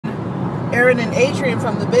Aaron and Adrian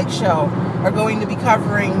from The Big Show are going to be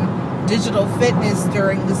covering digital fitness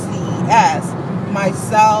during the CES.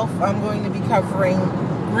 Myself, I'm going to be covering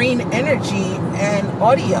green energy and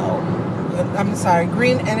audio. I'm sorry,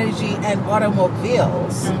 green energy and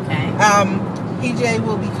automobiles. Okay. PJ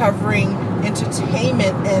will be covering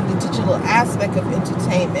entertainment and the digital aspect of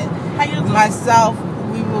entertainment. Myself,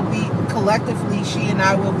 we will be collectively, she and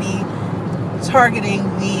I will be targeting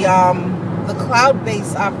the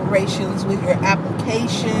cloud-based operations with your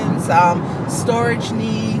applications, storage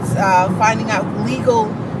needs, finding out legal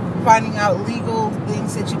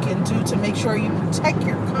things that you can do to make sure you protect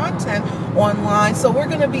your content online. So we're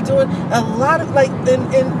going to be doing a lot of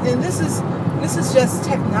and this is just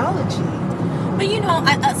technology. But you know,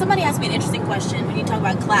 somebody asked me an interesting question when you talk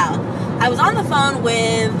about cloud. I was on the phone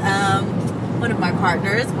with one of my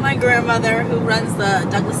partners, my grandmother, who runs the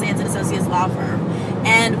Douglas Sands and Associates law firm.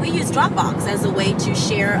 And we use Dropbox as a way to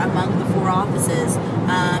share among the 4 offices,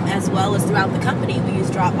 as well as throughout the company. We use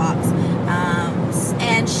Dropbox.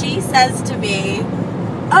 And she says to me,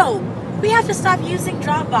 oh, we have to stop using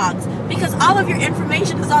Dropbox because all of your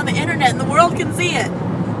information is on the internet and the world can see it.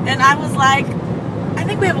 And I was like, I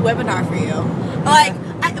think we have a webinar for you.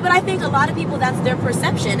 But I think a lot of people, that's their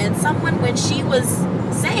perception. And someone, when she was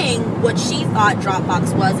saying what she thought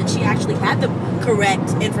Dropbox was, and she actually had the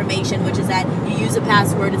correct information, which is that you use a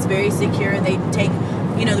password, it's very secure, they take,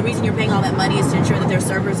 the reason you're paying all that money is to ensure that their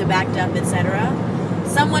servers are backed up, etc.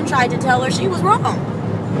 Someone tried to tell her she was wrong.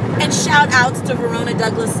 And shout outs to Verona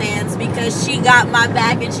Douglas Sands because she got my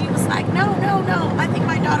back and she was like, no, I think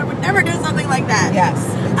my daughter would never do something like that. Yes,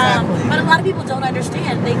 exactly. But a lot of people don't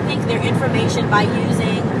understand. They think their information by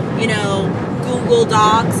using, Google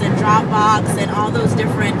Docs and Dropbox and all those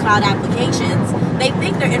different cloud applications, they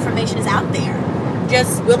think their information is out there,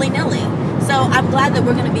 just willy-nilly. So I'm glad that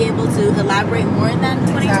we're going to be able to elaborate more in that in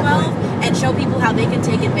 2012 and show people how they can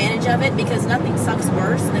take advantage of it, because nothing sucks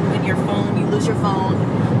worse than when you lose your phone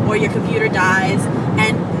or your computer dies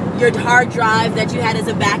and your hard drive that you had as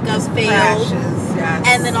a backup failed. Yes.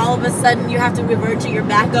 And then all of a sudden you have to revert to your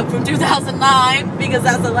backup from 2009 because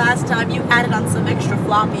that's the last time you had it on some extra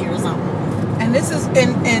floppy or something. And this is,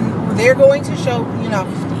 and they're going to show,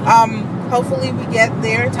 hopefully we get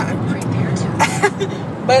there in time.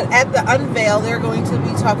 But at the unveil, they're going to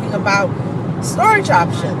be talking about storage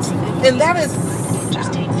options. And that is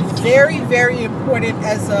very, very important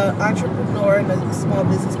as an entrepreneur and a small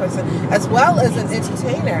business person, as well as an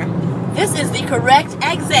entertainer. This is the correct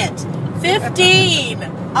exit. 15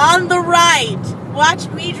 on the right. Watch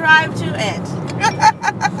me drive to it.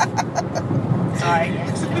 Sorry.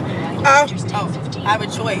 I have a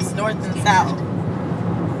choice, north and south.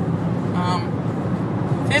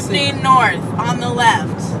 15 north on the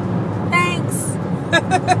left. Thanks.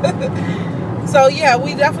 So yeah,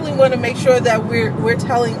 we definitely want to make sure that we're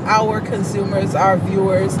telling our consumers, our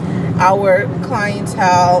viewers, our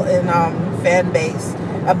clientele and fan base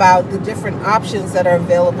about the different options that are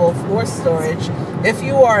available for storage. If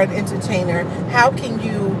you are an entertainer, how can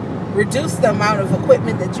you reduce the amount of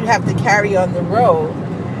equipment that you have to carry on the road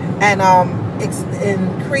and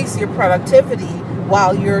increase your productivity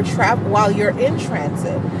while you're in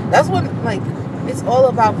transit? That's what, it's all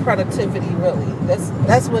about productivity, really.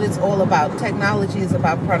 That's what it's all about. Technology is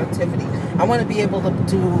about productivity. I want to be able to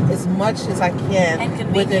do as much as I can. And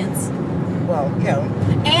convenience.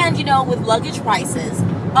 And, with luggage prices,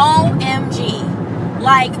 OMG.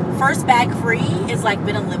 First bag free is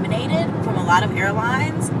been eliminated from a lot of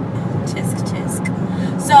airlines. Tisk, tisk.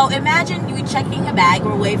 So imagine you checking a bag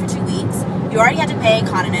or away for 2 weeks. You already had to pay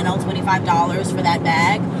Continental $25 for that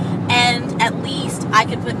bag. And at least I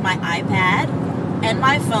could put my iPad and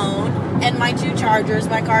my phone and my 2 chargers,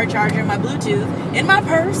 my car charger, and my Bluetooth in my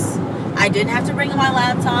purse. I didn't have to bring my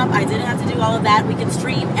laptop. I didn't have to do all of that. We can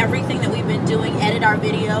stream everything that we've been doing, edit our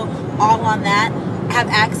video, all on that. Have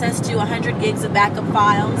access to 100 gigs of backup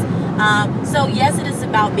files. So yes, it is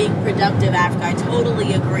about being productive, Africa. I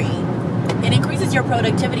totally agree. It increases your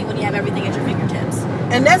productivity when you have everything at your fingertips.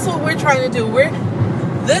 And that's what we're trying to do.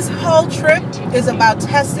 This whole trip is about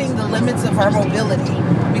testing the limits of our mobility,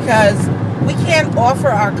 because we can't offer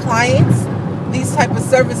our clients these type of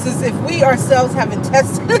services if we ourselves haven't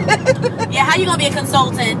tested it. Yeah, how you gonna be a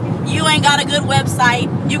consultant? You ain't got a good website.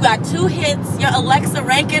 You got 2 hits. Your Alexa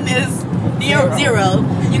ranking is zero.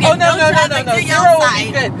 You get no traffic to your Zero site.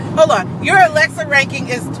 would be good. Hold on. Your Alexa ranking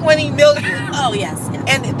is 20 million. Oh, yes.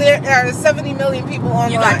 And there are 70 million people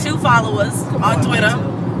online. You got 2 followers on Twitter.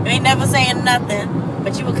 You ain't never saying nothing,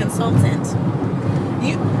 but you a consultant.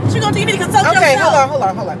 What you gonna do? You need to consult yourself. Okay,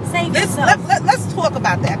 hold on. Save yourself. Let's talk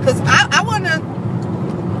about that, because I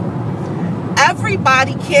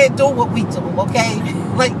everybody can't do what we do, okay?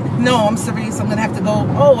 Like, no, I'm serious. I'm gonna have to go.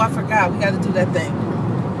 Oh, I forgot. We got to do that thing.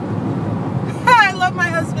 I love my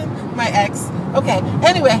husband, my ex. Okay.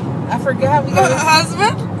 Anyway, I forgot. We got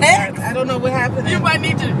husband. Ex? I don't know what happened. You might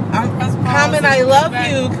need to. Comment. I love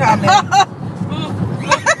you. Comment.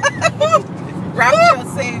 Route you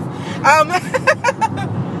safe.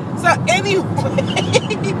 So anyway,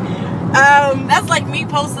 that's like me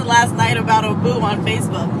posting last night about a boo on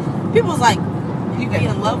Facebook. People's like, "You be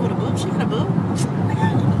in love with a boo? She got a boo?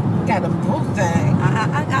 Got a boo thing."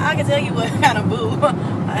 I can tell you what kind of boo.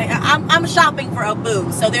 I'm shopping for a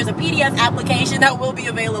boo. So there's a PDF application that will be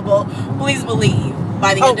available. Please believe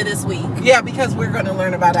by the end of this week. Yeah, because we're going to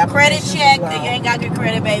learn about applications. Credit check. As well. You ain't got good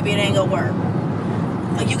credit, baby. It ain't gonna work.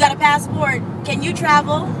 You got a passport. Can you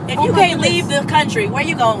travel? If you can't leave the country, where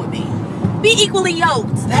you going with me? Be equally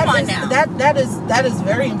yoked. Come on now. That is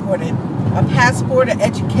very important. A passport, an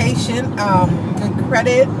education, good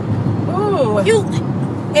credit. Ooh.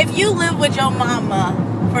 If you live with your mama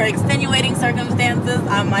for extenuating circumstances,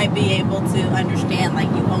 I might be able to understand, like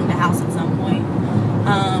you owned a house at some point.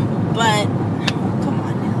 But come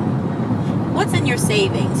on now. What's in your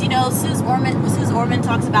savings? You know, Suze Orman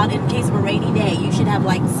talks about in case of a rainy day, you should have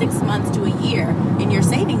like 6 months to a year in your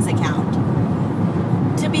savings account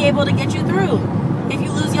to be able to get you through. If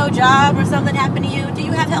you lose your job or something happened to you, do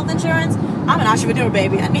you have health insurance? I'm an entrepreneur,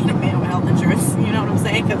 baby. I need a man with health insurance. You know what I'm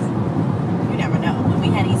saying? Because you never know. When we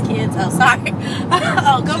had these kids, oh, sorry.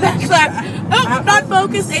 Oh, go back. Oh, not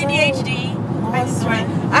focused, ADHD. I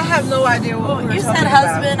have no idea what we were you talking said about.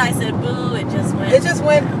 husband. I said boo.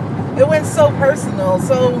 It went so personal.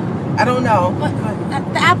 So I don't know.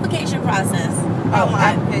 The application process.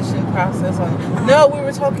 Application process. No, we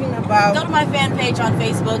were talking about. Go to my fan page on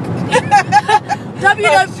Facebook.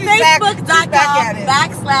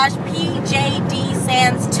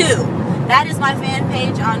 Facebook.com/PJDSands2. That is my fan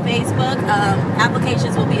page on Facebook.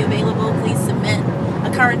 Applications will be available. Please submit a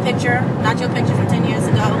current picture, not your picture from 10 years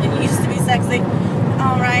ago when you used to be sexy.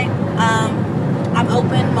 All right. I'm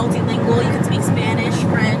open, multilingual. You can speak Spanish,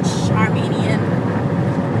 French, Armenian,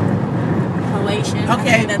 Croatian.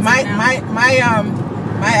 Okay, my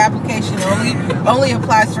application only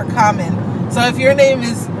applies for common. So if your name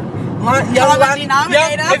is Young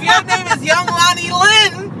Lonnie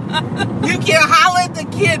Lynn, you can holler at the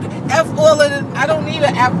kid. F all of it. I don't need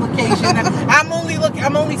an application. I'm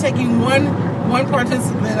only taking one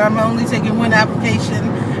participant. I'm only taking one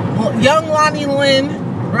application. Young Lonnie Lynn,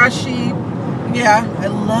 Rashid. Yeah, I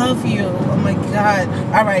love you. Oh my God.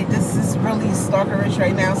 All right, this is really stalkerish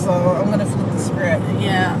right now, so I'm gonna flip the script.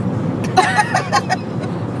 Yeah. I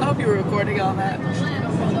hope you were recording all that.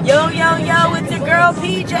 Yo, it's your girl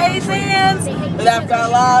PJ Sands. Left our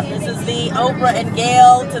lot. This is the Oprah and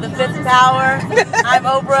Gayle to the 5th power. I'm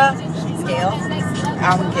Oprah. She's Gayle.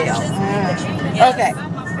 I'm Gayle. Yes. Okay.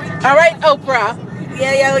 All right, Oprah.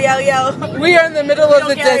 Yo. We are in the middle of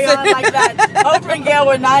the desert. Like that. Oprah and Gayle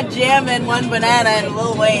were not jamming one banana and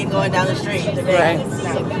Lil Wayne going down the street today. Right.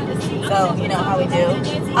 So, you know how we do.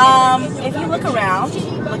 If you look around.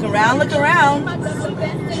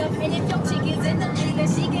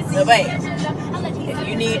 So wait, if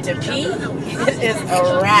you need to pee, it is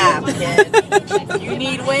a wrap, kid. If you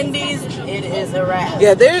need Wendy's, it is a wrap.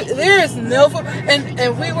 Yeah, there is no food.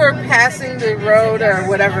 And we were passing the road or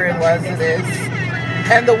whatever it is.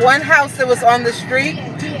 And the one house that was on the street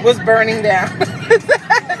was burning down.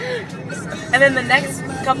 And then the next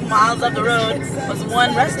couple miles up the road was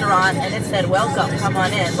one restaurant, and it said, "Welcome, come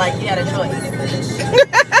on in." Like you had a choice.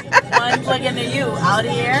 One plugging to you out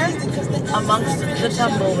here amongst the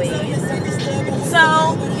tumbleweeds.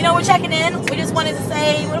 So, you know, we're checking in. We just wanted to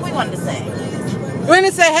say, what do we want to say? We wanted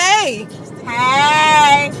to say, hey.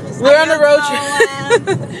 Hey. We're on the road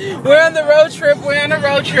trip. We're on the road trip. We're on a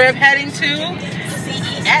road trip heading to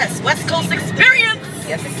CES, West Coast Experience.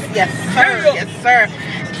 Yes, sir.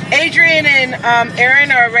 Adrian and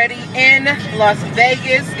Aaron are already in Las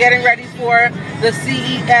Vegas, getting ready for the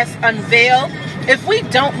CES unveil. If we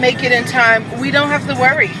don't make it in time, we don't have to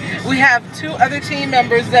worry. We have 2 other team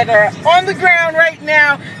members that are on the ground right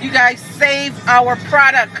now. You guys save our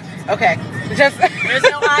product. Okay. There's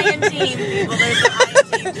no I in team, people. There's no I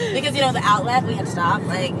in team. Because, you know, the outlet, we had to stop.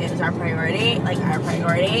 Like, it was our priority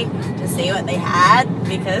to see what they had.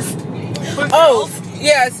 Because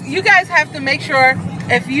yes. You guys have to make sure,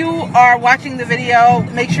 if you are watching the video,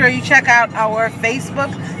 make sure you check out our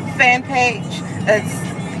Facebook fan page. It's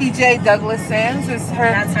PJ Douglas Sands is her.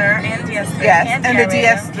 That's her, and DS3. Yes, and the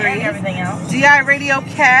DS3. And everything else. GI Radio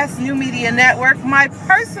Cast, New Media Network. My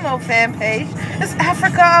personal fan page is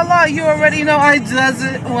Africa Allah. You already know I does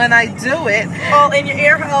it when I do it. All in your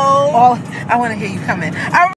ear hole. I want to hear you coming.